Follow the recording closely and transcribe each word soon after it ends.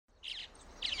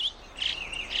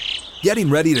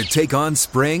Getting ready to take on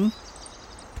spring?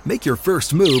 Make your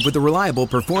first move with the reliable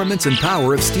performance and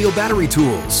power of Steel battery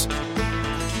tools.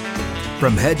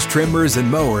 From hedge trimmers and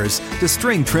mowers to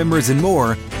string trimmers and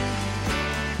more,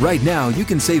 right now you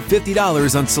can save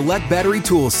 $50 on select battery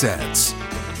tool sets.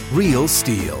 Real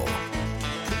Steel.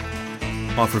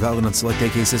 Offer valid on select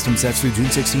AK system sets through June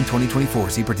 16,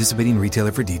 2024. See participating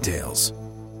retailer for details.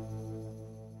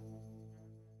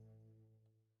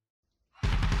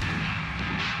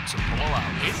 It's a blowout.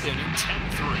 8th inning,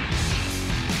 10-3.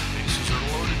 Bases are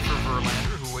loaded for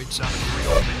Verlander, who waits on a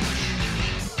 3-0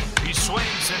 pitch. He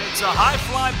swings, and it's a high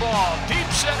fly ball.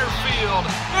 Deep center field.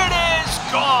 It is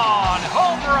gone.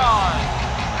 Home run.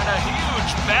 And a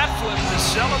huge bat flip to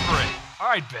celebrate. All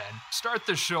right, Ben, start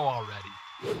the show already.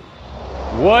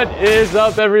 What is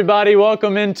up, everybody?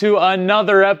 Welcome into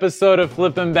another episode of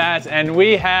Flippin' Bats, and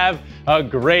we have a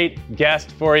great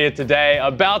guest for you today.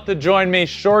 About to join me,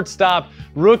 shortstop,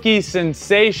 rookie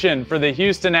sensation for the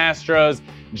Houston Astros,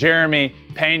 Jeremy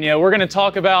Pena. We're going to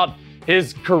talk about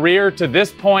his career to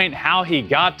this point, how he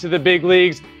got to the big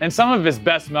leagues, and some of his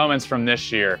best moments from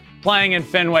this year. Playing in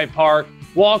Fenway Park,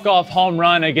 walk-off home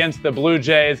run against the Blue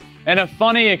Jays, and a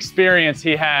funny experience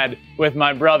he had with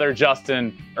my brother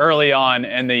Justin early on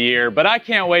in the year. But I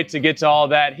can't wait to get to all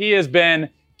that. He has been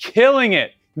killing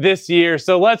it this year,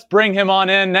 so let's bring him on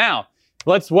in now.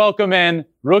 Let's welcome in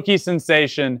rookie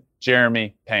sensation,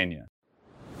 Jeremy Pena.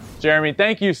 Jeremy,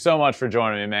 thank you so much for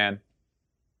joining me, man.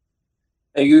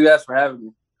 Thank you guys for having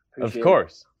me. Appreciate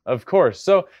Of course.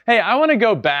 So, hey, I want to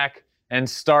go back and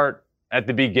start at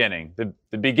the beginning.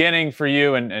 The beginning for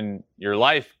you and your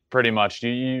life, pretty much.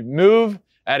 You move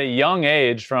at a young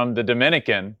age from the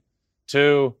Dominican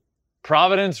to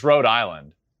Providence, Rhode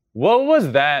Island. What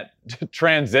was that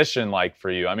transition like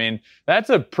for you? I mean, that's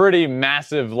a pretty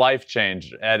massive life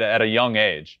change at a young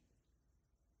age.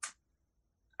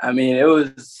 I mean, it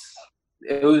was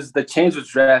the change was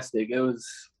drastic. It was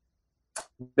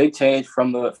a big change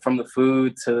from the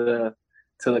food to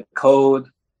the code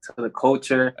to the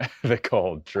culture. The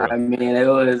cold, true. I mean, it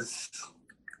was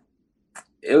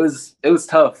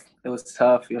tough. It was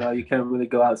tough. You know, you can't really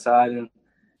go outside and,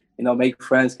 you know, make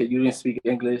friends because you didn't speak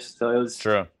English. So it was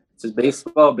true. Just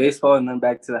baseball, and then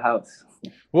back to the house.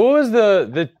 What was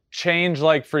the change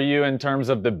like for you in terms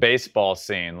of the baseball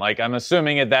scene? Like, I'm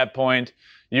assuming at that point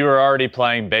you were already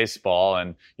playing baseball,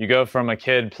 and you go from a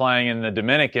kid playing in the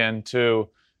Dominican to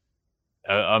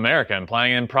America and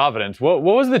playing in Providence. What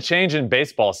was the change in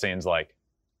baseball scenes like?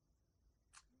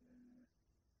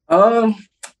 I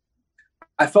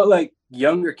felt like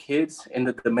younger kids in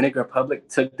the Dominican Republic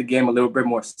took the game a little bit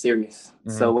more serious.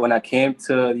 Mm-hmm. So when I came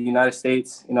to the United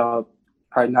States, you know,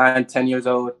 probably 9, 10 years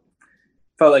old,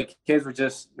 felt like kids were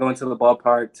just going to the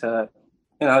ballpark to,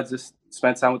 you know, just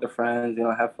spend time with their friends, you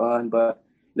know, have fun. But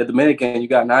the Dominican, you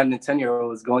got 9 and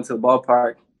 10-year-olds going to the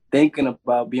ballpark thinking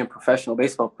about being professional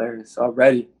baseball players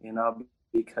already, you know,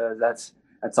 because that's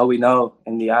all we know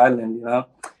in the island, you know.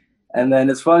 And then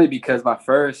it's funny because my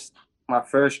first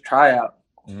tryout,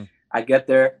 mm-hmm. I get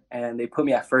there and they put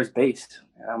me at first base.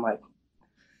 And I'm like,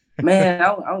 man, I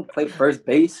don't play first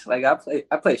base. Like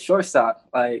I play shortstop.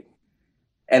 Like,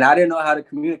 and I didn't know how to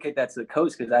communicate that to the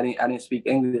coach because I didn't speak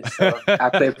English. So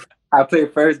I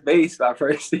played first base my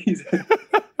first season.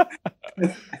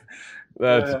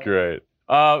 That's great.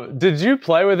 Did you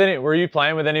play with were you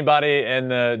playing with anybody in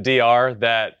the DR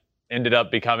that ended up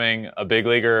becoming a big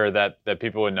leaguer or that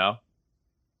people would know?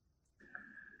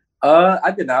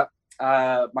 I did not.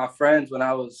 My friends, when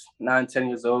I was 9, 10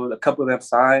 years old, a couple of them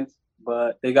signed,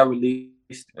 but they got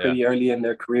released pretty early in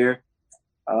their career.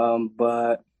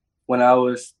 But when I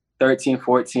was 13,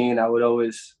 14, I would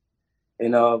always, you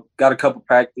know, got a couple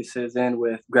practices in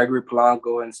with Gregory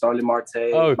Polanco and Starling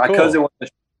Marte. Oh, my cool.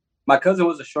 cousin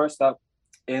was a shortstop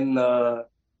in the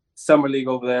summer league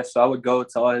over there, so I would go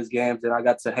to all his games, and I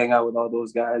got to hang out with all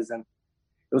those guys, and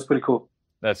it was pretty cool.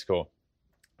 That's cool.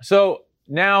 So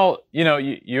now, you know,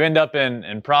 you end up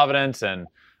in Providence, and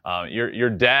your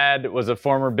dad was a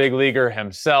former big leaguer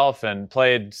himself and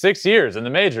played 6 years in the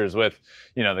majors with,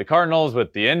 you know, the Cardinals,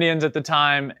 with the Indians at the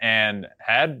time, and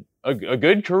had a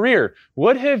good career.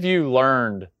 What have you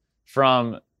learned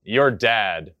from your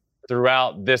dad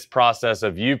throughout this process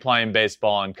of you playing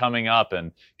baseball and coming up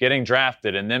and getting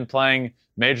drafted and then playing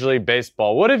Major League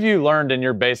Baseball? What have you learned in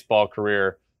your baseball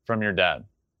career from your dad?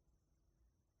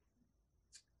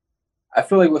 I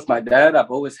feel like with my dad,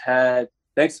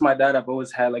 thanks to my dad, I've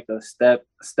always had like a step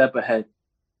ahead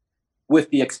with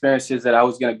the experiences that I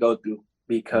was going to go through,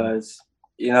 because,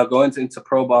 you know, going into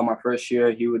pro ball my first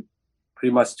year, he would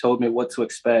pretty much told me what to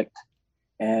expect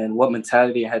and what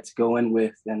mentality I had to go in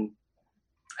with and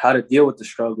how to deal with the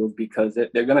struggles, because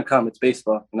they're gonna come. It's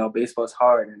baseball. You know, baseball's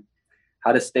hard, and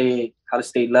how to stay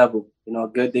level. You know,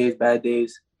 good days, bad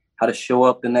days, how to show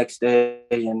up the next day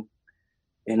and,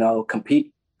 you know,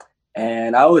 compete.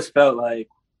 And I always felt like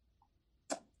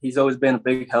he's always been a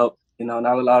big help. You know,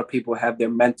 not a lot of people have their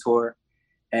mentor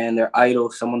and their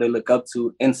idol, someone they look up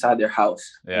to inside their house.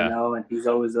 Yeah. You know, and he's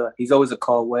always a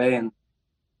call away, and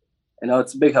you know,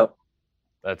 it's a big help.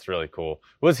 That's really cool.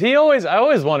 Was he always? I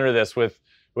always wonder this with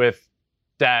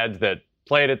dads that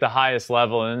played at the highest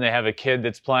level and then they have a kid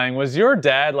that's playing. Was your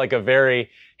dad like a very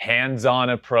hands-on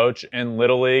approach in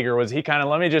Little League, or was he kind of,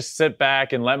 let me just sit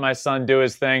back and let my son do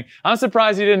his thing? I'm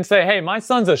surprised he didn't say, hey, my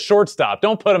son's a shortstop,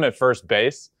 don't put him at first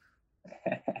base.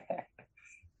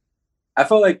 I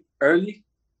felt like early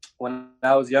when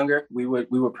I was younger, we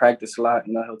would practice a lot.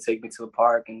 You know, he'll take me to the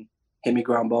park and hit me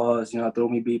ground balls, you know, throw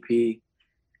me BP.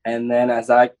 And then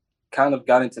as I kind of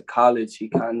got into college, he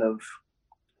kind of,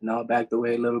 you know, backed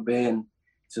away a little bit and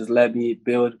just let me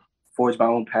forge my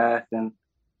own path. And,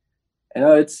 you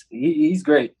know, he's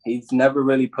great. He's never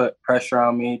really put pressure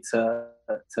on me to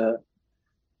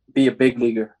be a big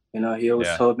leaguer. You know, he always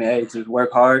told me, hey, just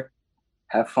work hard,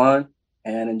 have fun,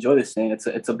 and enjoy this thing.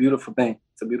 It's a beautiful thing.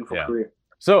 It's a beautiful career.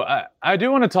 So I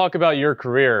do want to talk about your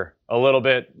career a little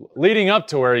bit leading up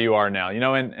to where you are now. You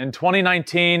know, in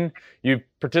 2019, you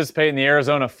participate in the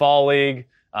Arizona Fall League,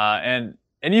 and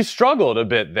you struggled a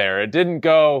bit there. It didn't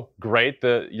go great.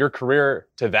 Your career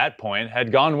to that point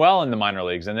had gone well in the minor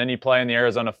leagues, and then you play in the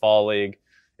Arizona Fall League.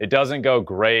 It doesn't go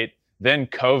great. Then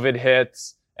COVID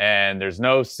hits, and there's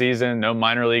no season, no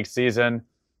minor league season.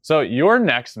 So your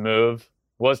next move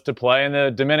was to play in the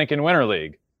Dominican Winter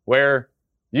League, where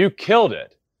you killed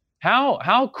it.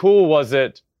 How cool was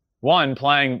it, one,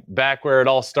 playing back where it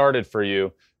all started for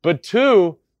you, but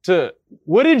two,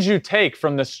 what did you take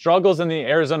from the struggles in the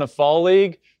Arizona Fall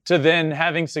League to then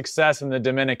having success in the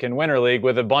Dominican Winter League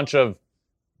with a bunch of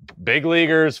big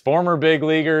leaguers, former big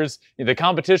leaguers? The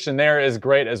competition there is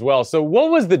great as well. So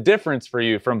what was the difference for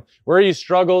you from where you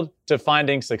struggled to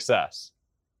finding success?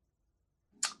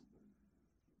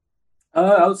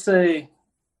 I would say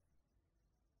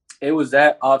it was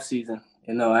that off season.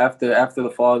 You know, after the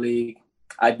Fall League,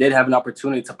 I did have an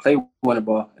opportunity to play winter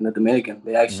ball in the Dominican.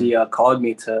 They actually called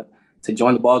me to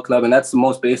join the ball club, and that's the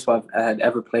most baseball I had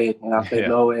ever played. You know, I played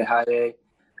low A, high A,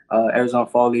 Arizona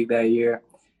Fall League that year,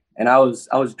 and I was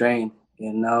drained.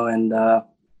 You know, and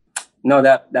you know,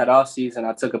 that off season,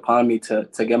 I took upon me to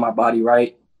get my body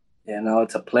right. You know,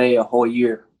 to play a whole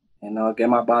year. You know, get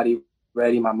my body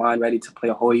ready, my mind ready to play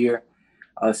a whole year.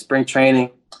 Spring training,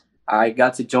 I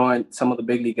got to join some of the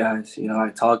big league guys. You know, I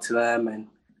talked to them, and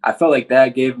I felt like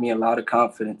that gave me a lot of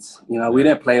confidence. You know, we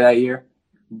didn't play that year,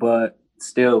 but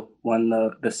still, when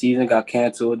the season got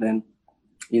canceled and,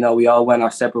 you know, we all went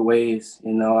our separate ways,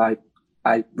 you know,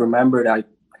 I remembered I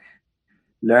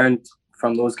learned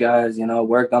from those guys, you know,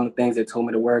 worked on the things they told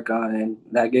me to work on, and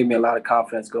that gave me a lot of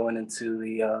confidence going into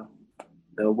the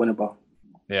winter ball.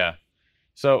 Yeah.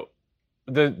 So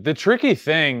the tricky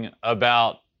thing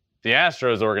about the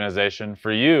Astros organization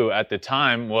for you at the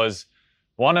time was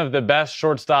one of the best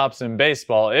shortstops in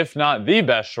baseball, if not the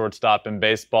best shortstop in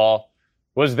baseball,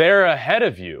 was there ahead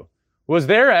of you. Was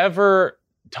there ever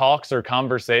talks or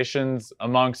conversations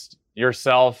amongst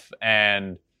yourself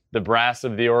and the brass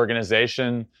of the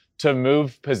organization to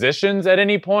move positions at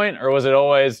any point? Or was it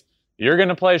always, you're going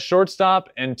to play shortstop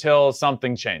until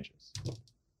something changes?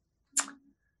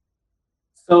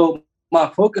 So my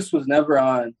focus was never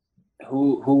on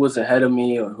who was ahead of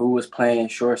me or who was playing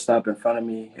shortstop in front of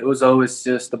me. It was always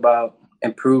just about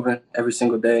improving every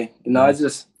single day. You know,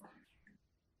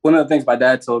 one of the things my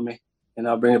dad told me, and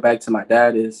I'll bring it back to my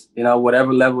dad, is, you know,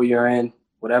 whatever level you're in,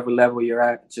 whatever level you're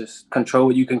at, just control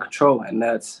what you can control. And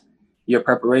that's your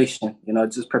preparation. You know,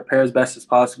 just prepare as best as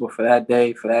possible for that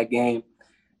day, for that game.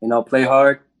 You know, play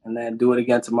hard and then do it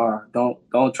again tomorrow.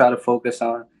 Don't try to focus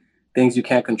on things you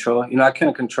can't control. You know, I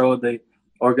couldn't control the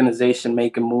organization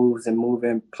making moves and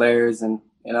moving players, and,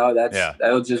 you know,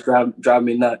 that'll just drive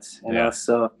me nuts. You know,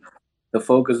 so the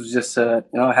focus was just you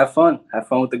know, have fun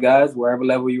with the guys wherever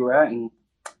level you were at, and,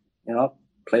 you know,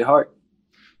 play hard.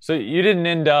 So you didn't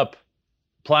end up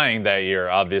playing that year,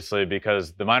 obviously,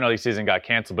 because the minor league season got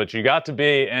canceled, but you got to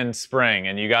be in spring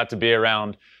and you got to be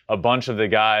around a bunch of the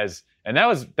guys, and that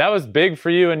was big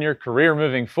for you in your career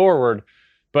moving forward.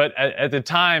 But at the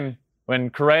time when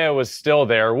Correa was still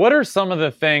there, what are some of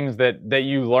the things that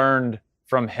you learned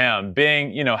from him,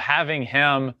 being, you know, having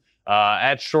him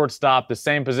at shortstop, the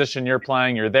same position you're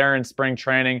playing, you're there in spring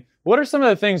training? What are some of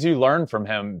the things you learned from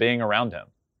him being around him?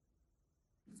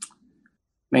 I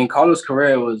mean, Carlos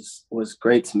Correa was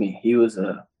great to me. He was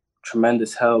a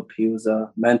tremendous help. He was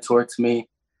a mentor to me.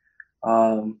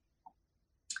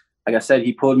 Like I said,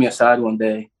 he pulled me aside one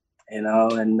day, and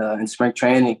in spring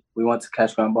training, we went to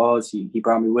catch ground balls. He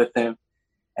brought me with him,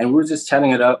 and we were just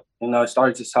chatting it up.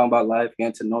 Started just talking about life,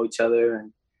 getting to know each other,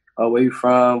 and where you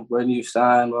from, where do you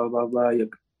sign, blah, blah, blah, your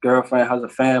girlfriend, how's the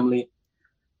family,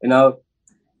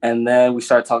 and then we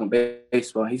started talking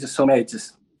baseball. He's just so mad,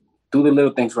 just do the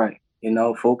little things right,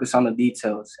 focus on the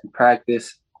details and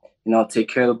practice, take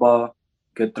care of the ball,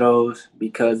 good throws,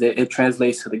 because it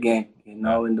translates to the game,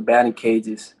 in the batting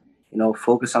cages,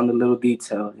 focus on the little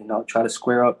details, try to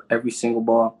square up every single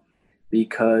ball,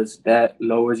 because that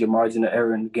lowers your margin of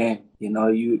error in the game.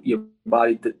 Your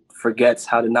body forgets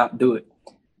how to not do it.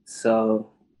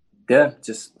 So, yeah,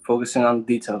 just focusing on the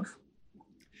details.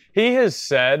 He has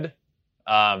said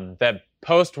that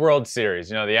post-World Series,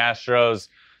 the Astros'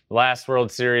 last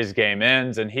World Series game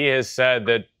ends, and he has said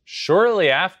that shortly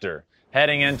after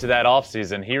heading into that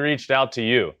offseason, he reached out to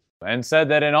you and said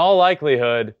that in all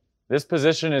likelihood, this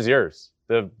position is yours.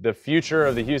 The future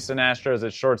of the Houston Astros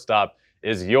at shortstop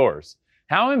is yours.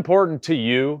 How important to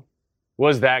you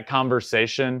was that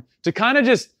conversation to kind of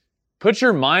just put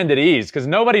your mind at ease? Because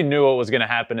nobody knew what was going to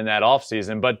happen in that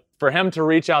offseason, but for him to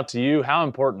reach out to you, how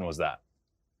important was that?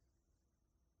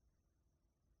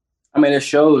 I mean, it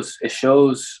shows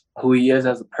who he is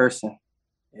as a person,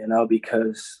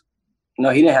 because, he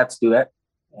didn't have to do that.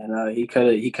 He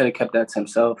could have kept that to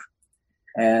himself.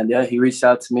 And yeah, he reached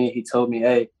out to me. He told me,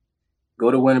 hey,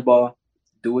 go to winter ball,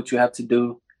 do what you have to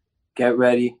do, get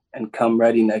ready, and come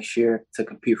ready next year to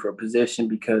compete for a position,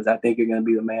 because I think you're going to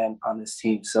be the man on this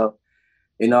team. So,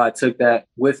 I took that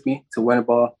with me to winter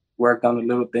ball, worked on the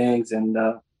little things, and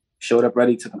showed up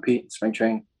ready to compete in spring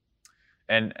training.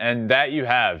 And that you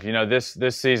have,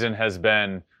 this season has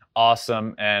been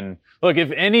awesome. And look,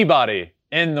 if anybody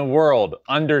in the world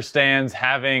understands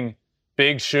having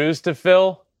big shoes to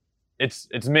fill,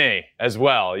 it's me as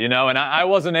well, and I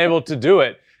wasn't able to do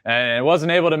it, and I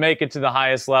wasn't able to make it to the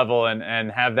highest level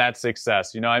and have that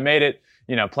success. I made it,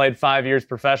 played 5 years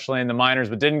professionally in the minors,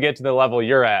 but didn't get to the level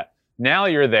you're at. Now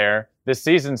you're there. The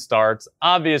season starts.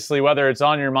 Obviously, whether it's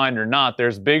on your mind or not,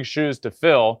 there's big shoes to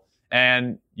fill,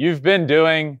 and you've been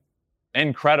doing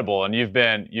incredible, and you've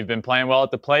been playing well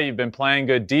at the plate. You've been playing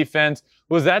good defense.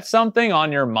 Was that something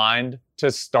on your mind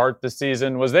to start the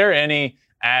season? Was there any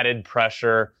added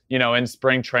pressure, in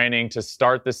spring training to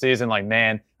start the season? Like,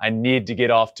 man, I need to get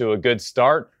off to a good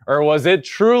start. Or was it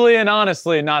truly and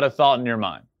honestly not a thought in your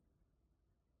mind?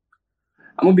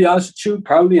 I'm going to be honest with you.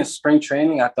 Probably in spring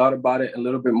training, I thought about it a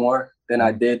little bit more than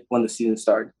I did when the season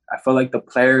started. I feel like the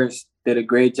players did a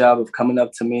great job of coming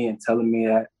up to me and telling me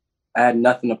that I had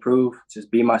nothing to prove. Just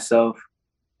be myself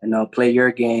and play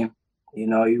your game.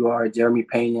 You are Jeremy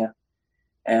Pena.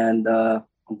 And,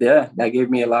 that gave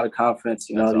me a lot of confidence.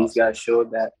 These awesome. Guys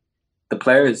showed that the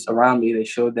players around me, they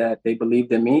showed that they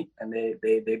believed in me, and they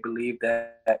believed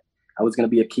that I was going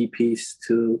to be a key piece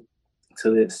to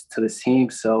this team.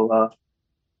 So,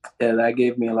 that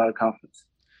gave me a lot of confidence.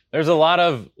 There's a lot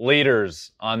of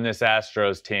leaders on this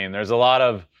Astros team. There's a lot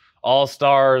of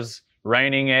all-stars,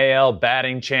 reigning AL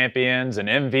batting champions, and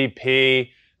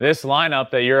MVP. This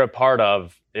lineup that you're a part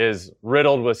of is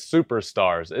riddled with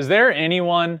superstars. Is there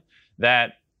anyone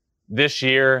that this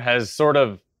year has sort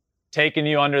of taken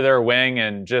you under their wing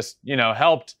and just,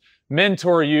 helped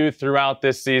mentor you throughout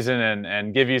this season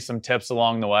and give you some tips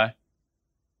along the way?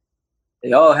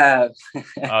 They all have.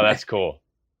 Oh, that's cool.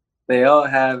 They all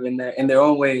have in their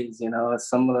own ways.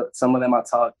 Some of them I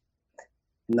talk,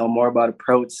 more about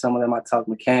approach. Some of them I talk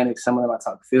mechanics. Some of them I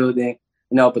talk fielding.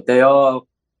 But they all,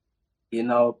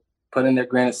 put in their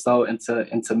grain of salt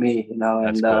into me.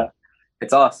 That's cool.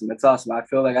 It's awesome. It's awesome. I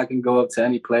feel like I can go up to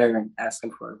any player and ask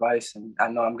them for advice, and I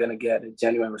know I'm going to get a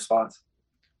genuine response.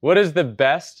 What is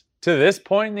to this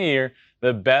point in the year,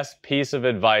 the best piece of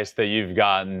advice that you've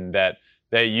gotten that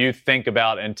you think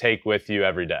about and take with you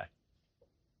every day?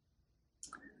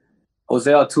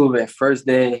 Jose Altuve, first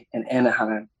day in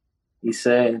Anaheim, he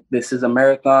said, "This is a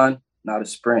marathon, not a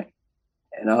sprint."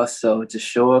 So just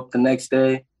show up the next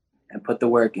day and put the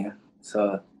work in.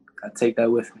 So I take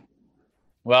that with me.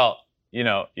 Well,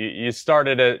 you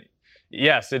started it.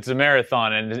 Yes, it's a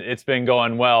marathon and it's been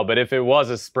going well, but if it was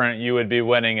a sprint, you would be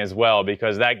winning as well,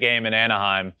 because that game in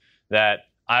Anaheim that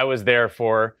I was there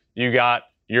for, you got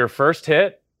your first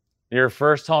hit, your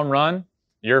first home run,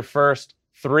 your first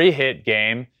 3-hit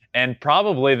game, and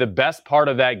probably the best part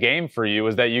of that game for you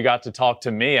was that you got to talk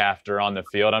to me after on the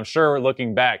field. I'm sure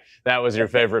looking back, that was your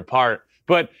favorite part.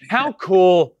 But how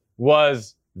cool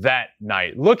was that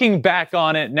night? Looking back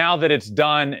on it, now that it's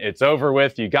done, it's over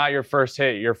with, you got your first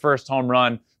hit, your first home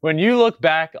run, when you look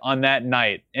back on that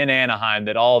night in Anaheim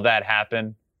that all of that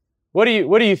happened, what do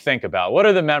you think about? What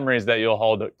are the memories that you'll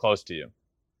hold close to you?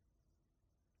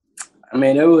 I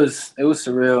mean, it was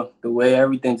surreal the way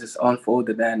everything just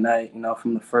unfolded that night. You know,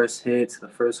 from the first hit to the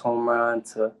first home run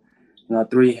to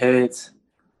 3 hits,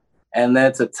 and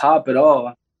then to top it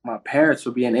all, my parents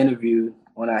were being interviewed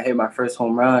when I hit my first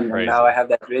home run, Crazy. And now I have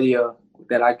that video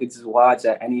that I could just watch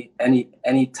at any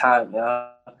time. You know?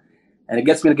 And it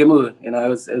gets me in a good mood. You know, it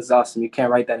was awesome. You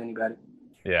can't write that any better.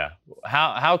 Yeah.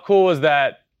 How cool was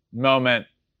that moment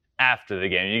after the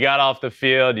game? You got off the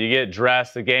field, you get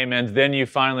dressed, the game ends, then you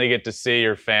finally get to see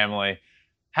your family.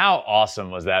 How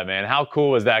awesome was that, man? How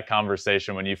cool was that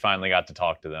conversation when you finally got to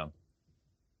talk to them?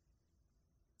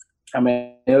 I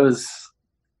mean,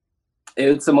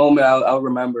 it's a moment I'll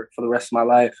remember for the rest of my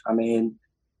life. I mean,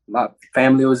 my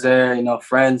family was there, you know,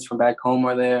 friends from back home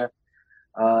were there.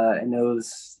 And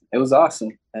it was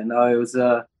awesome. And it was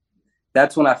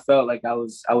that's when I felt like I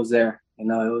was there. You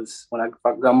know, it was when I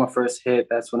got my first hit.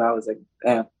 That's when I was like,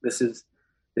 damn, this is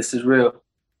real.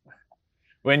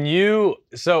 When you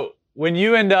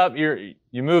end up, you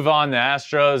move on, the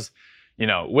Astros, you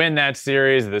know, win that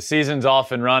series, the season's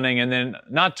off and running, and then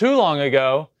not too long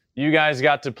ago, you guys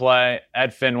got to play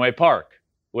at Fenway Park,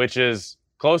 which is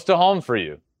close to home for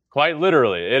you. Quite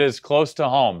literally, it is close to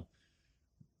home.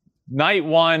 Night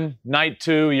 1, night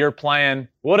 2, you're playing.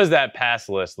 What does that pass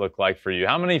list look like for you?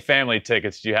 How many family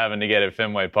tickets do you have to get at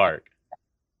Fenway Park?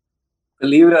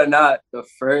 Believe it or not, the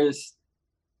first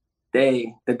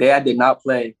day, the day I did not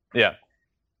play, yeah,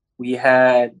 we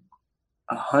had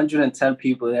 110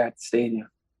 people there at the stadium,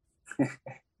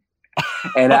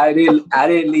 and I didn't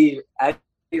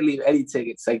leave any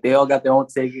tickets. Like, they all got their own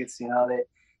tickets. You know,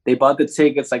 they bought the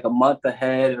tickets like a month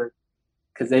ahead, or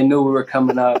because they knew we were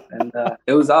coming up, and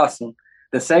it was awesome.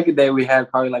 The second day we had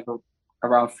probably like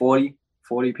around 40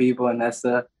 people, and that's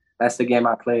the game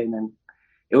I played, and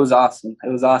it was awesome. It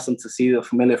was awesome to see the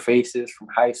familiar faces from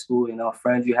high school, you know,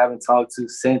 friends you haven't talked to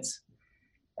since,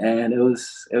 and it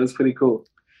was pretty cool.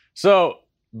 So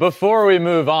before we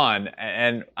move on,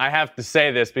 and I have to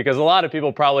say this because a lot of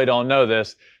people probably don't know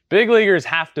this, big leaguers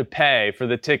have to pay for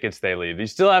the tickets they leave. You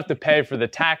still have to pay for the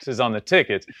taxes on the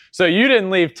tickets. So you didn't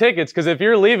leave tickets because if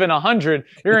you're leaving 100,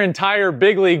 your entire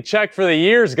big league check for the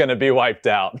year is going to be wiped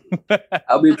out.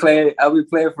 I'll be playing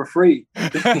for free.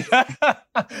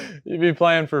 You'd be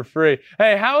playing for free.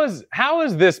 Hey, how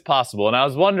is this possible? And I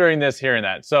was wondering this, hearing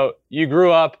that. So you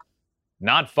grew up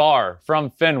not far from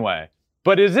Fenway,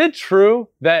 but is it true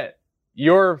that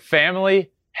your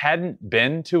family hadn't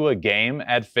been to a game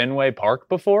at Fenway Park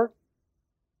before?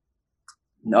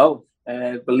 No.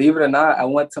 And believe it or not, I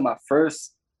went to my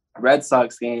first Red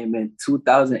Sox game in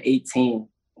 2018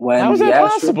 when how was that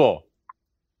possible?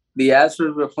 The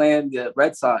Astros were playing the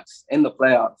Red Sox in the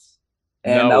playoffs.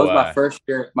 And that was my first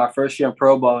year in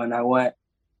pro ball, and I went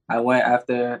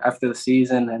after the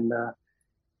season, and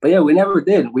but yeah, we never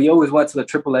did. We always went to the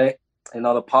AAA, you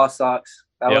know, the Paw Sox.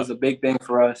 That was a big thing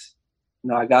for us. You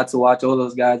know, I got to watch all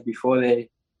those guys before they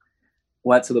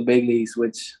went to the big leagues,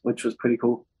 which was pretty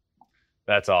cool.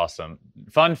 That's awesome.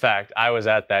 Fun fact, I was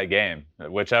at that game.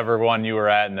 Whichever one you were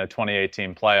at in the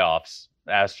 2018 playoffs,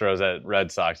 Astros at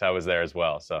Red Sox, I was there as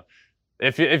well. So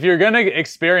if you're going to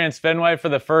experience Fenway for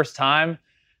the first time,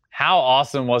 how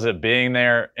awesome was it being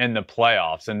there in the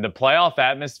playoffs and the playoff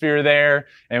atmosphere there?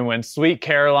 And when Sweet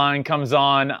Caroline comes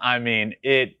on, I mean,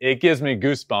 it gives me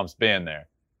goosebumps being there.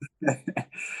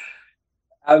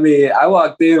 I mean, I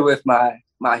walked in with my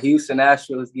Houston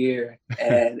Astros gear,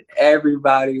 and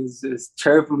everybody was just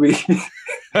chirping me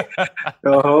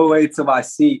the whole way to my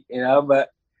seat, you know. But,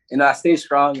 you know, I stayed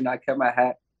strong and I kept my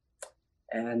hat.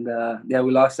 And, yeah,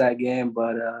 we lost that game,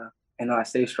 but, you know, I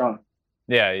stayed strong.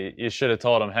 Yeah, you should have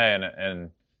told him, hey, in a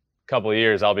couple of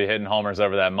years, I'll be hitting homers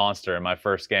over that monster in my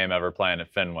first game ever playing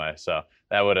at Fenway. So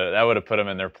that would have put them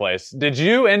in their place. Did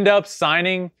you end up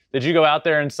signing? Did you go out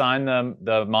there and sign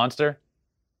the monster?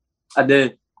 I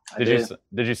did. Did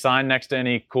you sign next to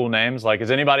any cool names? Like, is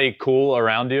anybody cool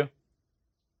around you?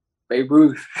 Babe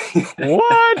Ruth.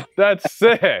 What? That's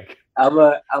sick. I'm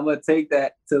gonna take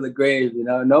that to the grave. You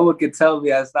know, no one can tell me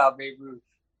that's not Babe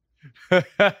Ruth.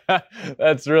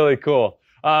 That's really cool.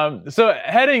 So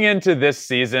heading into this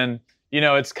season, you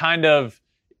know, it's kind of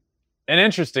an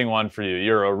interesting one for you.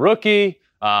 You're a rookie.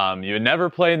 You had never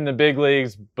played in the big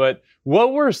leagues, but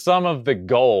what were some of the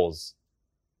goals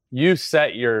you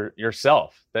set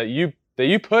yourself that you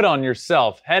put on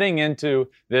yourself heading into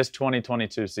this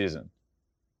 2022 season?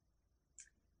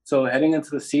 So heading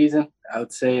into the season, I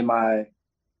would say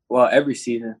every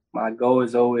season, my goal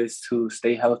is always to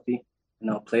stay healthy, you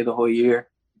know, play the whole year.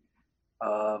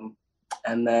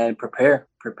 and then prepare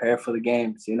for the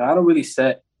games. You know, I don't really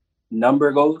set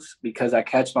number goals because I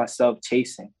catch myself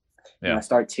chasing. Yeah. And I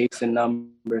start chasing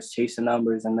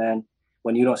numbers, and then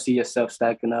when you don't see yourself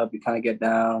stacking up, you kind of get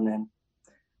down. And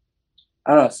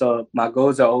I don't know. So my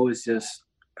goals are always just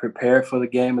prepare for the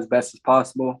game as best as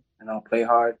possible, and I'll play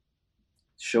hard,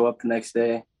 show up the next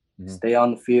day, stay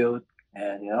on the field,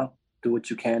 and, you know, do what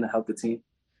you can to help the team.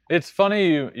 It's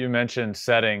funny you mentioned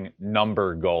setting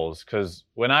number goals, because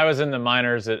when I was in the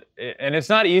minors, and it's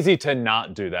not easy to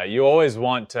not do that. You always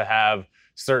want to have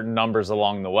certain numbers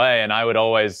along the way, and I would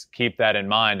always keep that in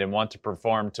mind and want to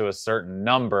perform to a certain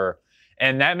number.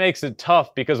 And that makes it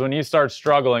tough because when you start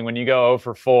struggling, when you go 0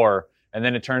 for 4, and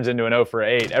then it turns into an 0 for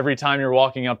 8, every time you're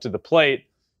walking up to the plate,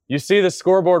 you see the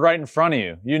scoreboard right in front of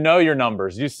you. You know your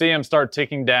numbers. You see them start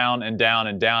ticking down and down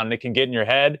and down, and it can get in your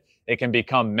head. It can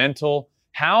become mental.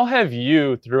 How have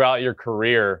you, throughout your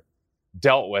career,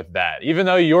 dealt with that? Even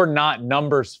though you're not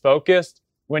numbers focused,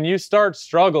 when you start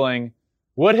struggling,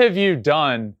 what have you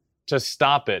done to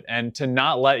stop it and to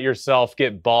not let yourself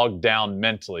get bogged down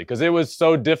mentally? Because it was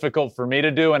so difficult for me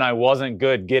to do, and I wasn't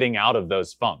good getting out of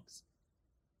those funks.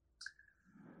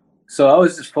 So I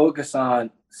was just focused on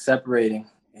separating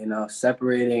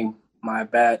my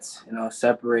bats, you know,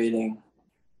 separating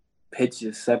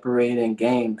pitches, separating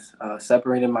games,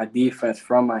 separating my defense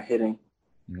from my hitting.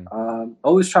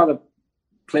 Always try to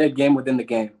play a game within the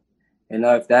game. You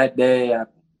know, if that day I'm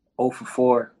 0 for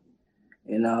 4,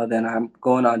 you know, then I'm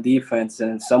going on defense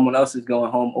and someone else is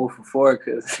going home 0 for 4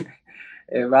 because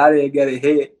if I didn't get a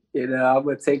hit, you know, I'm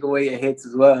going to take away your hits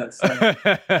as well. So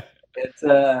it's,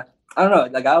 I don't know,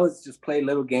 like I always just play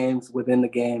little games within the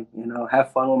game, you know,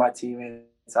 have fun with my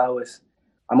teammates.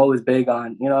 I'm always big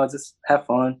on, you know, just have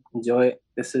fun, enjoy it.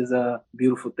 This is a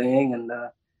beautiful thing, and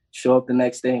show up the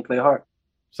next day and play hard.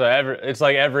 So it's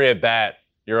like every at bat,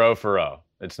 you're 0 for 0.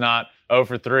 It's not 0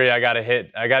 for 3. I got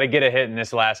to get a hit in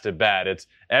this last at bat. It's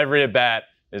every at bat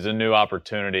is a new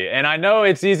opportunity. And I know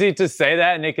it's easy to say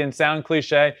that and it can sound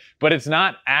cliche, but it's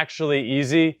not actually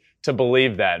easy to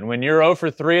believe that. And when you're 0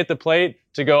 for 3 at the plate,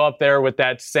 to go up there with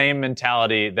that same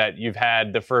mentality that you've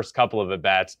had the first couple of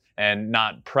at-bats and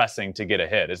not pressing to get a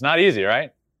hit. It's not easy,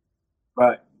 right?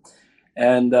 Right.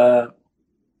 And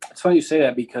it's funny you say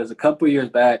that because a couple of years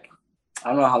back, I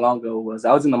don't know how long ago it was,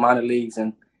 I was in the minor leagues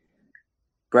and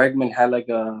Bregman had like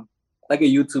a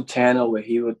YouTube channel where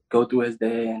he would go through his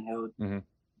day and he would,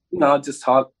 you know, just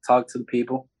talk to the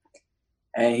people.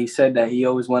 And he said that he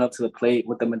always went up to the plate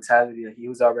with the mentality that he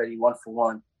was already 1 for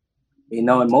 1. You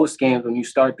know, in most games, when you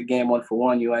start the game 1 for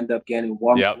 1, you end up getting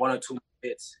one or two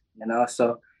hits, you know.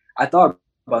 So I thought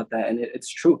about that, and it's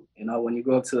true. You know, when you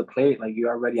go up to the plate, like you're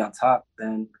already on top,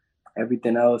 then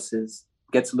everything else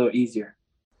gets a little easier.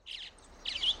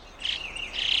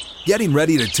 Getting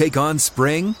ready to take on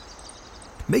spring?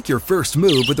 Make your first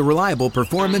move with the reliable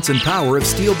performance and power of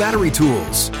Steel battery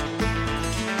tools.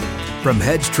 From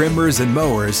hedge trimmers and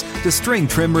mowers to string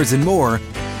trimmers and more,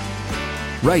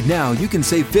 right now you can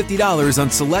save $50 on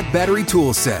select battery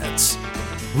tool sets.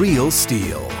 Real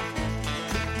Steel.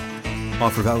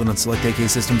 Offer valid on select AK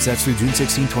system sets through June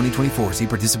 16, 2024. See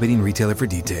participating retailer for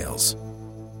details.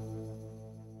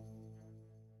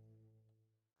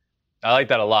 I like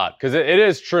that a lot because it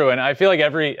is true. And I feel like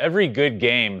every good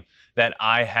game that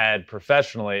I had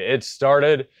professionally, it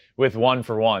started with 1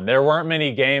 for 1. There weren't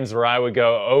many games where I would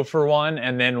go 0 for 1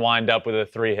 and then wind up with a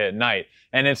 3-hit night.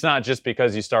 And it's not just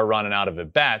because you start running out of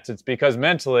at-bats. It's because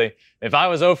mentally, if I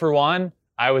was 0 for 1,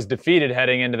 I was defeated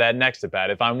heading into that next at-bat.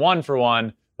 If I'm 1 for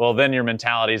 1, well, then your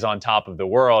mentality's on top of the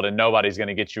world and nobody's going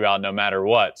to get you out no matter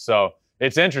what. So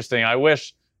it's interesting. I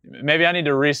wish maybe I need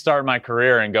to restart my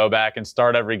career and go back and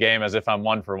start every game as if I'm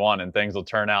 1 for 1 and things will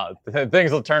turn out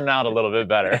a little bit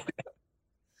better.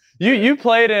 You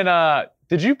played in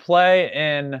did you play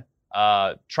in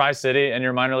Tri-City in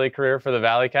your minor league career for the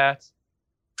Valley Cats?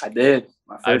 I did,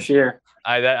 my first year.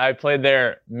 I played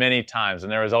there many times,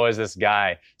 and there was always this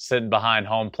guy sitting behind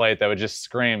home plate that would just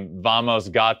scream "Vamos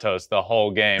Gatos" the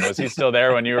whole game. Was he still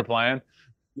there when you were playing?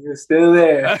 He was still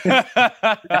there.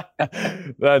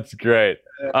 That's great.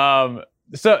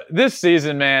 So this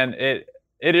season, man,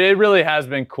 it really has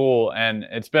been cool, and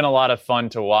it's been a lot of fun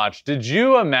to watch. Did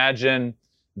you imagine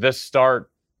the start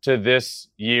to this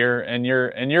year in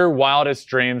your wildest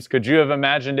dreams? Could you have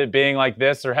imagined it being like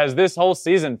this, or has this whole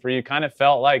season for you kind of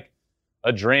felt like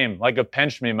a dream, like a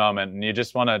pinch me moment, and you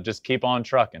just want to just keep on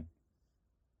trucking?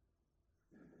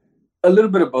 A little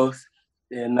bit of both.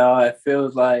 You know, it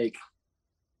feels like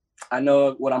I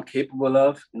know what I'm capable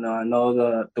of. You know, I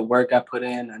know the work I put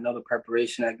in. I know the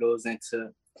preparation that goes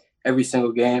into every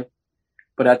single game.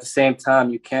 But at the same time,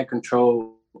 you can't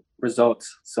control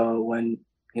results. So when,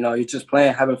 you're just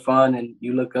playing, having fun, and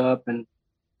you look up and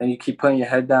then you keep putting your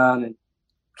head down and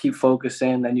keep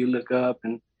focusing, then you look up,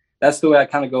 and that's the way I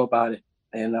kind of go about it.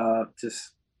 And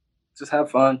just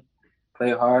have fun,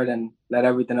 play hard, and let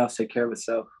everything else take care of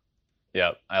itself.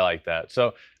 Yep, I like that.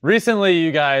 So recently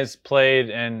you guys played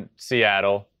in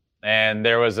Seattle, and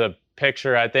there was a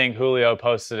picture, I think Julio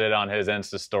posted it on his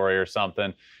Insta story or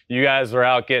something. You guys were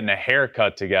out getting a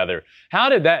haircut together. How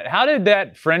did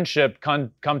that friendship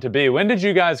come to be? When did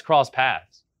you guys cross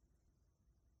paths?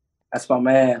 That's my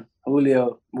man,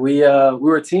 Julio. We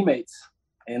were teammates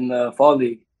in the Fall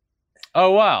League.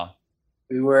 Oh wow.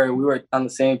 We were on the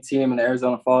same team in the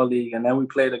Arizona Fall League, and then we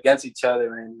played against each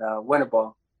other in winter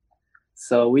ball.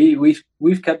 So we've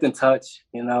kept in touch.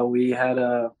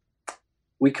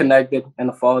 We connected in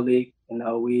the Fall League.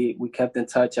 We kept in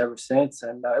touch ever since,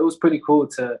 and it was pretty cool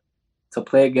to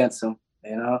play against him,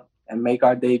 and make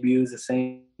our debuts the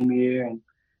same year, and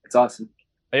it's awesome.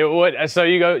 So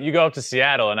you go up to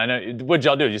Seattle, and I know, what'd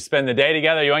y'all do? Did you spend the day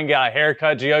together? You went and got a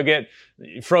haircut? Did you go get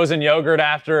frozen yogurt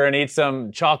after and eat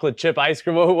some chocolate chip ice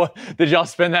cream? What, did y'all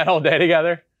spend that whole day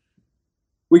together?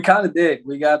 We kind of did.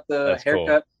 We got the That's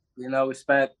haircut. Cool. We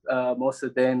spent most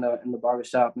of the day in the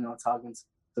barbershop, talking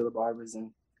to the barbers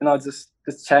and just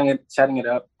chatting it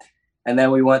up. And then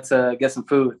we went to get some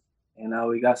food.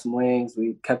 We got some wings.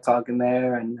 We kept talking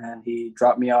there, and then he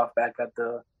dropped me off back at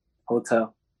the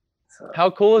hotel. So,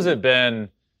 how cool has it been?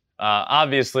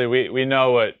 Obviously, we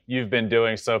know what you've been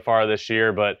doing so far this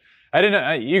year, but I didn't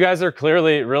know, you guys are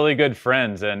clearly really good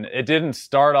friends, and it didn't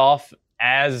start off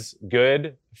as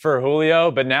good for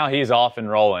Julio, but now he's off and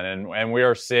rolling, and we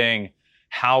are seeing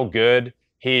how good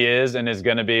he is and is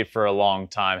going to be for a long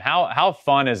time. How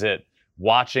fun is it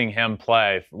watching him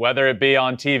play, whether it be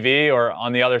on TV or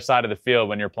on the other side of the field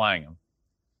when you're playing him?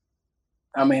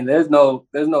 I mean, there's no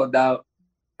doubt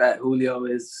that Julio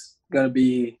is going to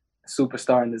be a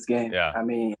superstar in this game. Yeah. I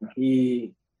mean,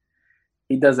 he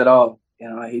does it all.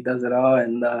 He does it all,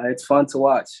 and it's fun to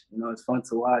watch. It's fun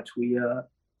to watch.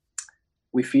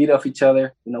 We feed off each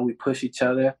other. We push each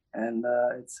other, and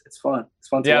it's fun. It's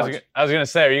fun to watch. I was gonna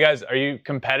say, are you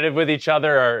competitive with each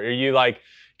other, or are you like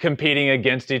competing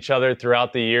against each other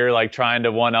throughout the year, like trying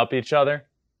to one up each other?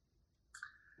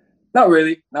 Not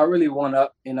really one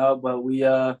up, but we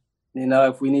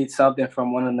if we need something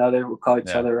from one another, we'll call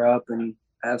each other up and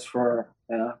ask for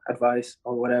advice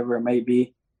or whatever it may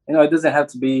be. It doesn't have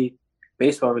to be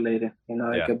baseball related.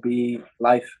 It could be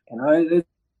life.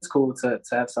 It's cool to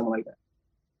have something like that.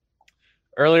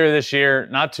 Earlier this year,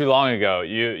 not too long ago,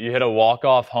 you hit a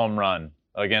walk-off home run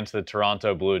against the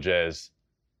Toronto Blue Jays.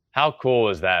 How cool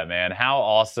was that, man? How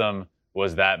awesome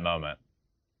was that moment?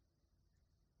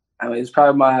 I mean, it's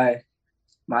probably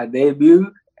my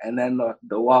debut, and then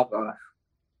the walk-off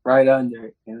right under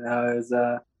it.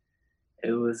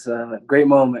 It was a great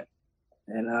moment,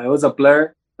 and it was a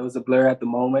blur. It was a blur at the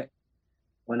moment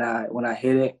when I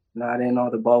hit it. I didn't know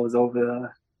the ball was over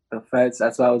the fence.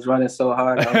 That's why I was running so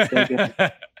hard.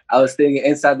 I was thinking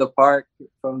inside the park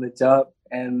from the jump,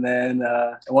 and then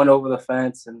it went over the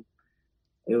fence, and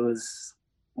it was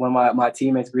when my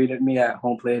teammates greeted me at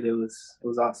home plate. It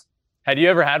was awesome. Had you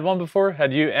ever had one before?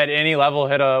 Had you at any level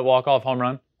hit a walk-off home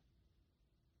run?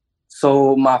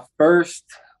 So my first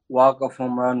walk-off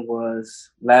home run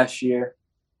was last year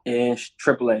in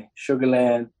AAA, Sugar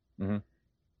Land. Mm-hmm.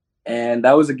 And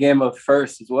that was a game of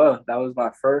first as well. That was my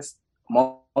first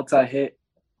multi-hit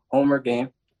homer game.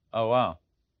 Oh, wow.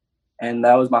 And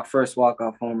that was my first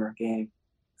walk-off homer game.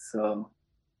 So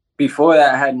before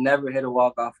that, I had never hit a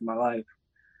walk-off in my life.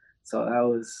 So that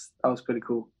was pretty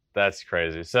cool. That's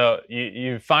crazy. So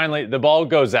you finally, the ball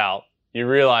goes out. You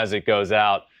realize it goes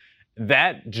out.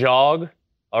 That jog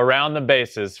around the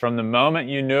bases from the moment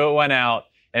you knew it went out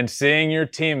and seeing your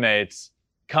teammates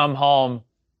come home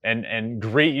and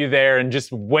greet you there and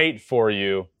just wait for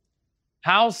you.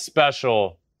 How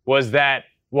special was that,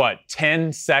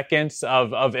 10 seconds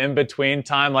of in-between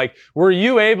time? Like, were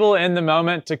you able in the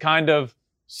moment to kind of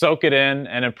soak it in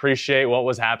and appreciate what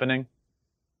was happening?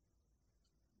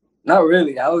 Not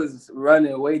really. I was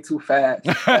running way too fast.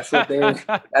 That's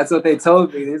what they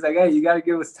told me. They're like, hey, you got to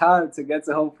give us time to get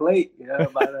to home plate.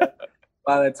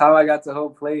 By the time I got to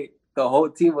home plate, the whole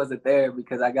team wasn't there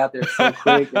because I got there so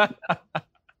quick.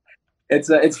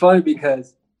 It's funny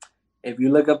because if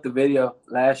you look up the video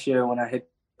last year when I hit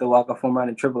the walk-off home run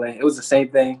in AAA, it was the same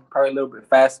thing, probably a little bit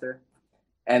faster.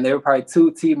 And there were probably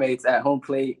two teammates at home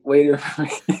plate waiting for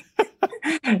me.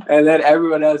 And then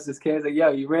everyone else just came like,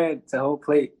 yo, you ran to home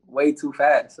plate way too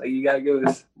fast. Like, you got to give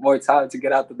us more time to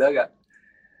get out the dugout.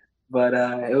 But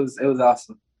it was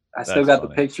awesome. I still got the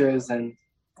pictures, and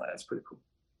that's pretty cool.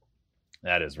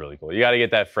 That is really cool. You got to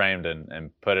get that framed and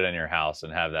put it in your house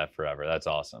and have that forever. That's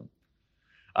awesome.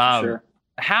 Sure.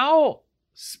 How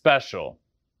special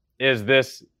is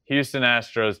this Houston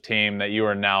Astros team that you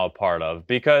are now a part of?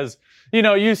 Because,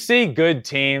 you see good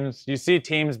teams, you see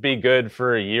teams be good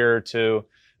for a year or two.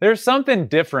 There's something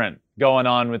different going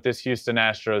on with this Houston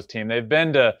Astros team. They've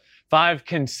been to 5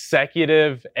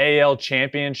 consecutive AL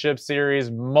Championship Series,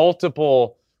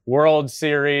 multiple World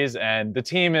Series, and the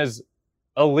team is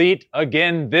elite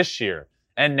again this year.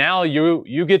 And now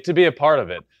you get to be a part of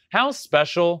it. How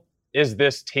special is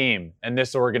this team and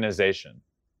this organization?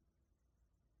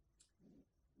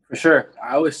 For sure.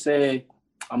 I would say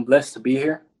I'm blessed to be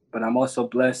here, but I'm also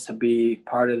blessed to be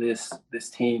part of this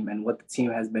team and what the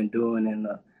team has been doing in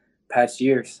the past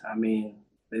years. I mean,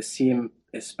 this team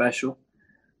is special.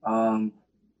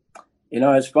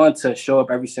 It's fun to show up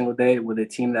every single day with a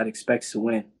team that expects to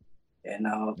win. And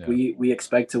we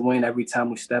expect to win every time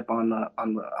we step on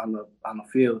the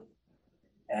field.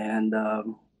 And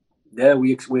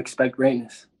we expect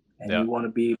greatness, and we want to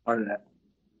be part of that.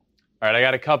 All right, I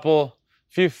got a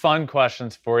few fun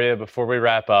questions for you before we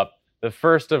wrap up. The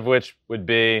first of which would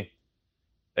be,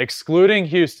 excluding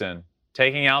Houston,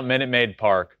 taking out Minute Maid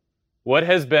Park, what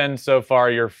has been so far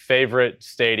your favorite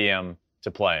stadium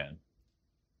to play in?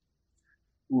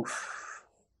 Oof.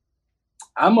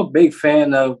 I'm a big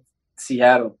fan of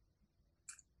Seattle.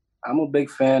 I'm a big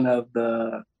fan of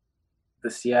the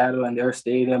Seattle and their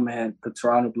stadium and the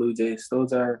Toronto Blue Jays.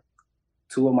 Those are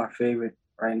two of my favorite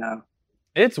right now.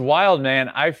 It's wild, man.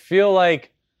 I feel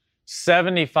like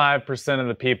 75% of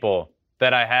the people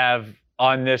that I have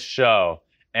on this show,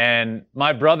 and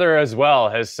my brother as well,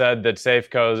 has said that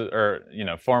Safeco, or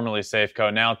formerly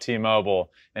Safeco, now T-Mobile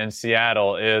in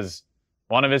Seattle, is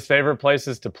one of his favorite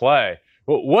places to play.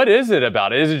 What is it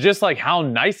about it? Is it just like how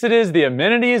nice it is, the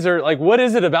amenities, or like what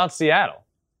is it about Seattle?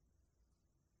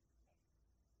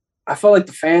 I felt like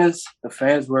the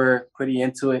fans were pretty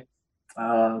into it.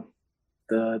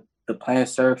 The playing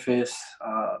surface,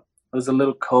 it was a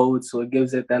little cold, so it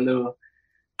gives it that little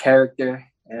character.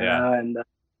 And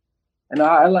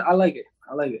I like it.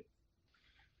 I like it.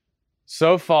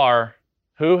 So far,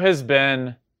 who has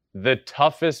been the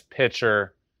toughest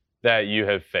pitcher that you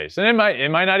have faced? And it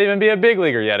might not even be a big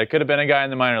leaguer yet. It could have been a guy in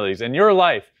the minor leagues. In your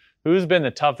life, who's been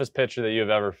the toughest pitcher that you have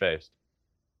ever faced?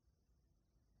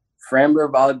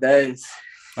 Framber Valdez.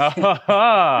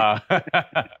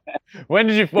 When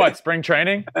did you, spring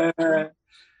training?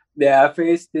 Yeah, I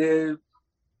faced him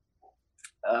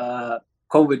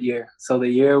COVID year. So the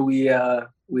year we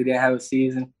didn't have a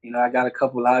season, I got a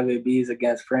couple live ABs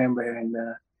against Framber, and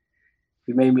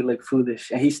he made me look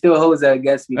foolish. And he still holds that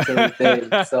against me to this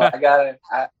day. So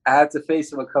I have to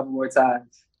face him a couple more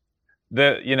times.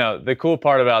 The cool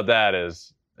part about that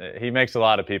is he makes a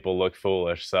lot of people look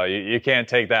foolish. So you can't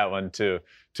take that one too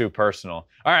personal.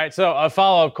 All right, so a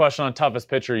follow-up question on toughest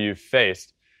pitcher you've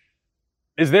faced.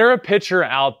 Is there a pitcher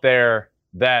out there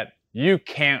that you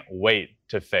can't wait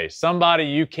to face? Somebody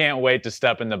you can't wait to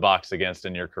step in the box against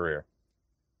in your career?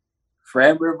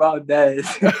 Framber Valdez.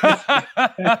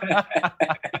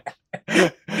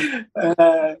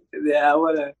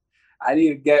 I need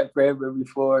to get Framber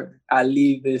before I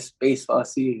leave this baseball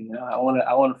season. I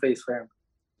want to face Framber.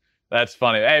 That's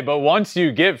funny. Hey, but once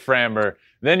you get Framber,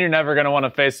 then you're never going to want to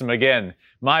face him again.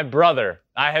 My brother,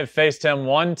 I have faced him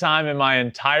one time in my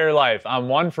entire life. I'm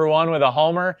 1-for-1 with a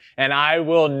homer, and I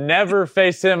will never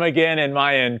face him again in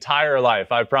my entire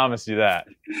life. I promise you that.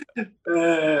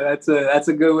 That's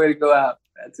a good way to go out.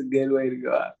 That's a good way to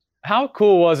go out. How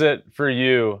cool was it for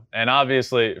you? And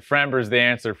obviously, Framber's the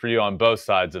answer for you on both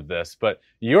sides of this, but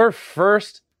your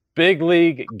first big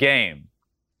league game,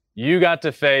 you got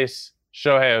to face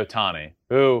Shohei Ohtani,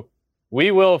 who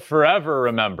we will forever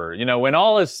remember. When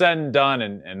all is said and done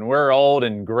and we're old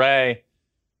and gray,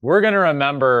 we're going to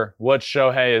remember what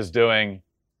Shohei is doing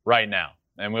right now.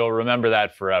 And we'll remember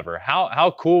that forever.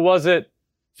 How cool was it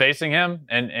facing him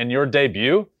and your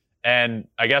debut? And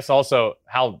I guess also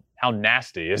how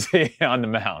nasty is he on the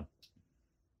mound?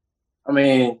 I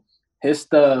mean, his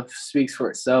stuff speaks for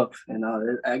itself.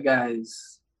 That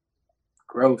guy's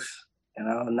gross,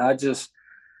 not just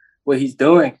what he's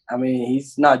doing. I mean,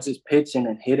 he's not just pitching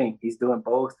and hitting. He's doing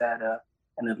both at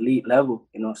an elite level,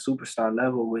 superstar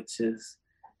level, which is,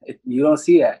 you don't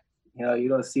see that. You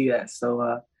don't see that.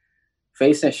 So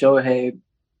facing Shohei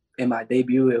in my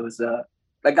debut, it was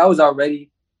like I was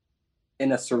already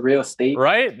in a surreal state.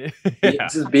 Right? Yeah.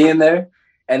 Just being there.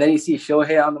 And then you see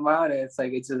Shohei on the mound, and it's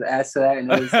like it just adds to that.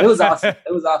 And it was awesome.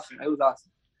 It was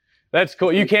awesome. That's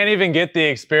cool. You can't even get the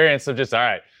experience of just, all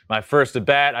right, my first at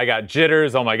bat, I got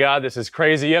jitters. Oh my God, this is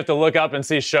crazy. You have to look up and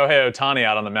see Shohei Ohtani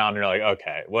out on the mound. And you're like,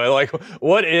 okay, well, like,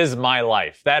 what is my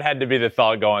life? That had to be the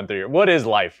thought going through your. What is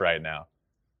life right now?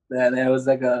 That was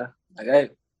like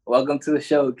hey, welcome to the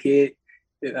show, kid.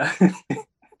 You know?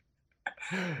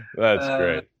 That's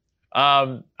great.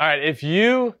 All right, if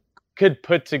you could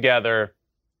put together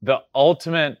the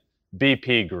ultimate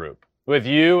BP group with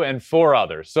you and 4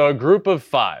 others, so a group of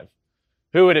 5,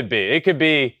 who would it be? It could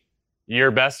be your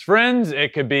best friends.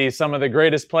 It could be some of the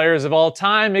greatest players of all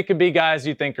time. It could be guys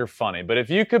you think are funny. But if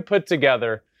you could put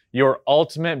together your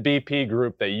ultimate BP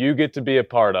group that you get to be a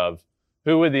part of,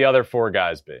 who would the other 4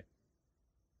 guys be?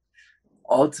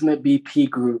 Ultimate BP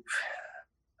group.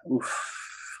 Oof.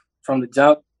 From the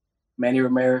jump, Manny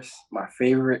Ramirez, my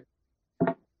favorite.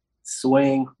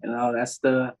 Swing, that's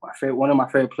one of my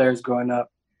favorite players growing up.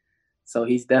 So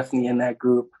he's definitely in that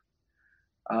group.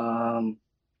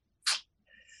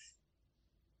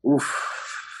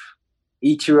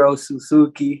 Ichiro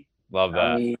Suzuki. Love that.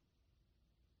 I mean,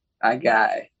 that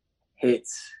guy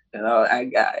hits. That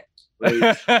guy.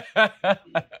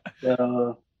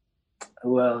 So,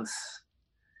 who else?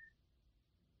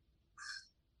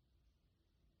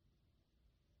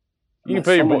 You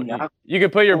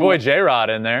could put your boy J-Rod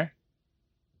in there.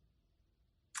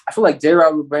 I feel like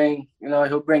J-Rod would bring,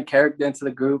 he'll bring character into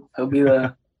the group. He'll bring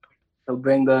the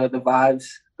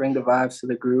vibes to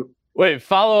the group. Wait,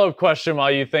 follow-up question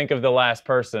while you think of the last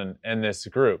person in this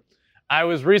group. I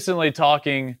was recently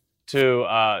talking to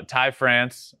Ty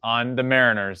France on the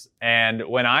Mariners, and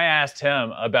when I asked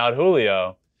him about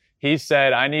Julio, he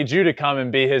said, I need you to come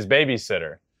and be his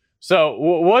babysitter. So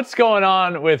what's going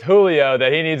on with Julio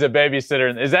that he needs a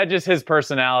babysitter? Is that just his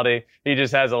personality? He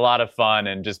just has a lot of fun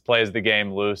and just plays the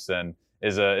game loose and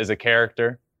is a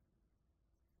character?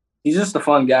 He's just a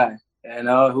fun guy. And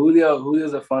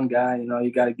Julio's a fun guy.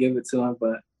 You got to give it to him.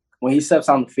 But when he steps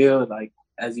on the field, like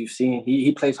as you've seen,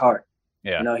 he plays hard.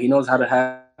 Yeah. He knows how to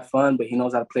have fun, but he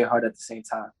knows how to play hard at the same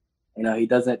time. He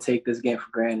doesn't take this game for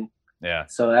granted. Yeah.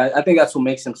 So I think that's what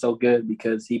makes him so good,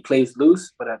 because he plays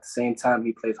loose, but at the same time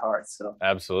he plays hard. So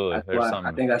absolutely,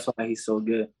 I think that's why he's so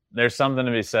good. There's something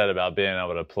to be said about being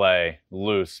able to play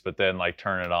loose, but then like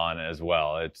turn it on as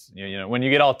well. It's when you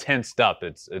get all tensed up,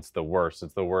 it's the worst.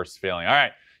 It's the worst feeling. All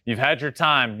right, you've had your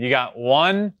time. You got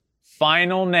one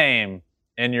final name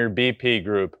in your BP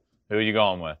group. Who are you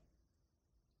going with?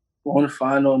 One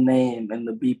final name in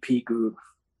the BP group.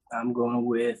 I'm going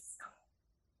with.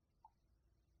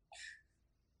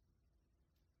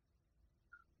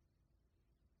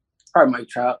 Probably Mike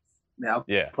Trout. I'll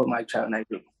put Mike Trout in that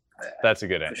group. That's a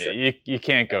good answer. Sure. You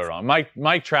can't go wrong.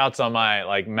 Mike Trout's on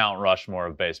my Mount Rushmore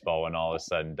of baseball when all is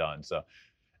said and done. So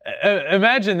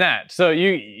imagine that. So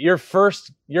your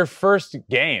first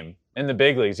game in the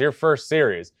big leagues, your first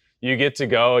series, you get to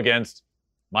go against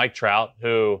Mike Trout,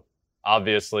 who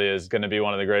obviously is going to be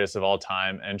one of the greatest of all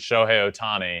time, and Shohei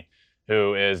Ohtani,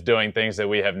 who is doing things that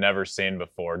we have never seen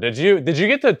before. Did you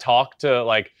get to talk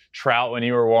to Trout when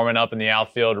you were warming up in the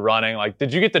outfield running?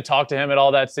 Did you get to talk to him at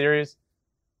all that series?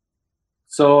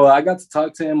 So I got to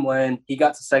talk to him when he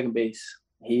got to second base.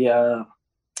 He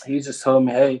just told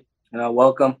me, hey,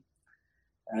 welcome,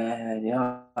 and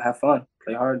have fun,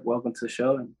 play hard, welcome to the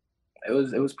show, and it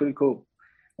was pretty cool.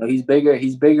 He's bigger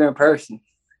in person.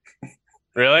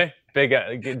 Really?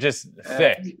 Big, just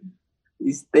thick.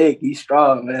 He's thick. He's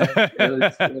strong, man. It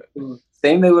was cool.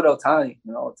 Same thing with Ohtani.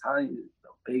 Ohtani is a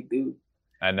big dude.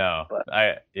 I know. But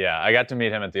I got to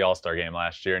meet him at the All-Star game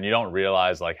last year, and you don't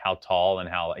realize how tall and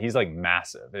how he's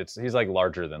massive. He's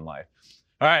larger than life.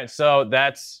 All right, so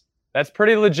that's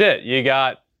pretty legit. You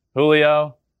got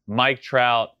Julio, Mike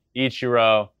Trout,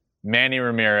 Ichiro, Manny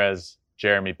Ramirez,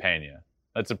 Jeremy Pena.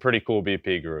 That's a pretty cool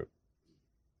BP group.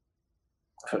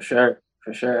 For sure.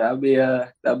 That'll be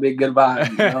a good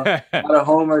vibe. A lot of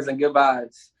homers and good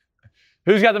vibes.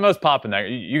 Who's got the most pop in there?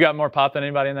 You got more pop than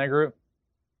anybody in that group?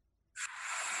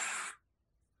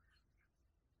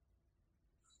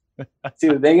 See,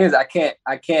 the thing is, I can't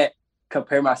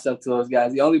compare myself to those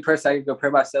guys. The only person I can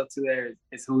compare myself to there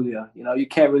is Julio. You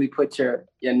can't really put your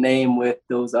name with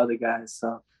those other guys.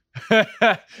 So. You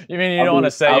mean you don't want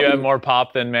to say you have more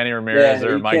pop than Manny Ramirez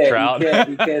or Mike Trout?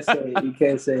 You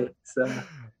can't say it. So.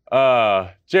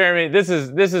 Jeremy, this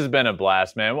has been a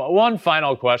blast, man. One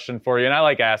final question for you, and I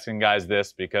like asking guys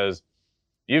this because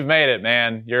you've made it,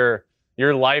 man. Your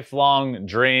lifelong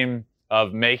dream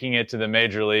of making it to the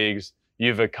major leagues,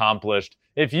 you've accomplished.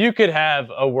 If you could have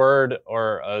a word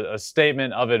or a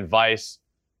statement of advice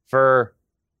for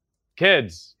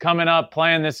kids coming up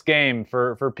playing this game,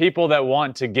 for people that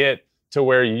want to get to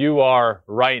where you are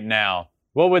right now,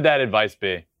 what would that advice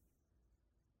be?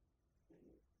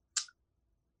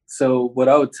 So what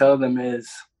I would tell them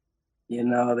is,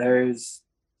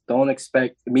 don't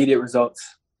expect immediate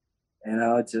results.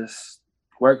 Just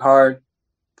work hard,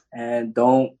 and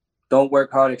don't work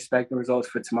hard expecting results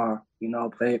for tomorrow.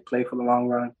 Play for the long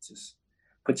run. Just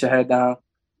put your head down,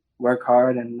 work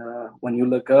hard, and when you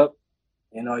look up,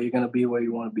 you're gonna be where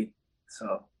you want to be.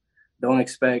 So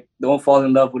don't fall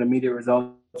in love with immediate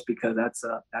results, because that's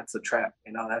a trap.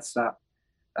 That's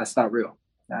not real.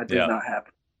 That does not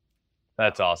happen.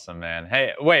 That's awesome, man.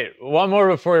 Hey, wait, one more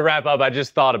before we wrap up. I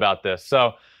just thought about this.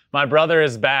 So my brother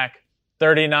is back,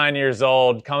 39 years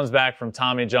old, comes back from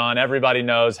Tommy John. Everybody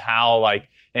knows how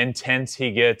intense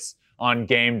he gets on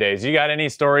game days. You got any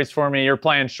stories for me? You're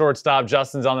playing shortstop,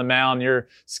 Justin's on the mound, you're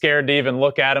scared to even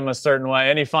look at him a certain way.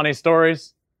 Any funny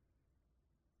stories?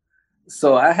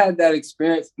 So I had that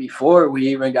experience before we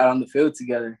even got on the field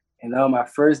together. My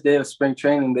first day of spring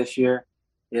training this year,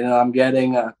 I'm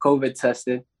getting COVID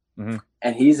tested. Mm-hmm.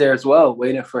 And he's there as well,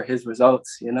 waiting for his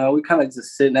results. We kind of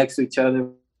just sit next to each other.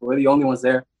 We're the only ones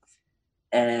there.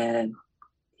 And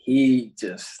he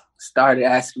just started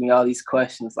asking me all these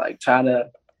questions, trying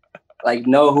to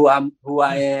know who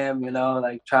I am,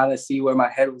 trying to see where my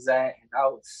head was at. And I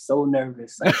was so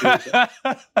nervous. I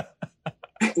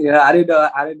didn't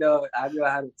know how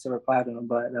to reply to him,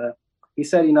 but he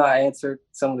said, I answered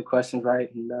some of the questions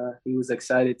right, and he was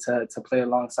excited to play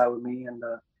alongside with me and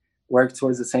work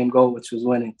towards the same goal, which was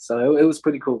winning. So it was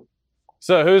pretty cool.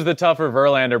 So who's the tougher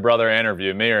Verlander brother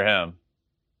interview, me or him?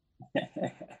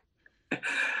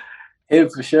 Him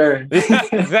for sure.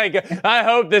 I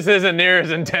hope this isn't near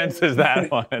as intense as that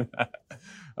one.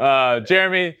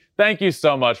 Jeremy, thank you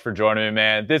so much for joining me,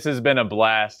 man. This has been a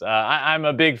blast. I'm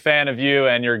a big fan of you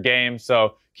and your game,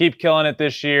 so keep killing it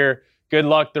this year. Good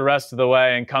luck the rest of the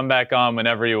way, and come back on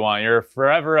whenever you want. You're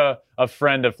forever a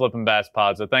friend of Flippin' Bats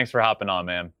Pod, so thanks for hopping on,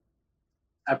 man.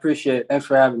 I appreciate it. Thanks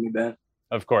for having me, Ben.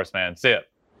 Of course, man. See ya.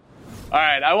 All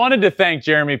right, I wanted to thank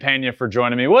Jeremy Pena for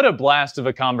joining me. What a blast of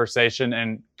a conversation,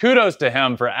 and kudos to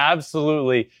him for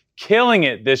absolutely killing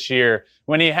it this year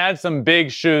when he had some big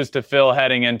shoes to fill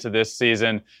heading into this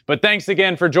season. But thanks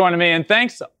again for joining me, and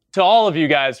thanks to all of you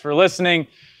guys for listening.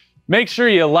 Make sure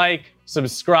you like,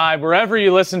 subscribe, wherever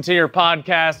you listen to your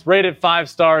podcast. Rate it 5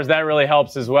 stars. That really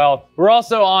helps as well. We're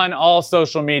also on all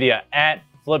social media at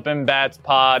Flippin' Bats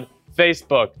Pod,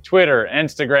 Facebook, Twitter,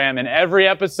 Instagram, and every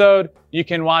episode you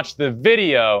can watch the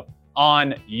video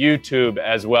on YouTube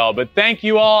as well. But thank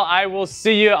you all. I will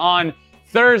see you on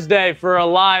Thursday for a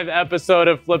live episode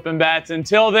of Flippin' Bats.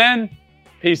 Until then,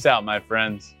 peace out, my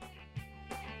friends.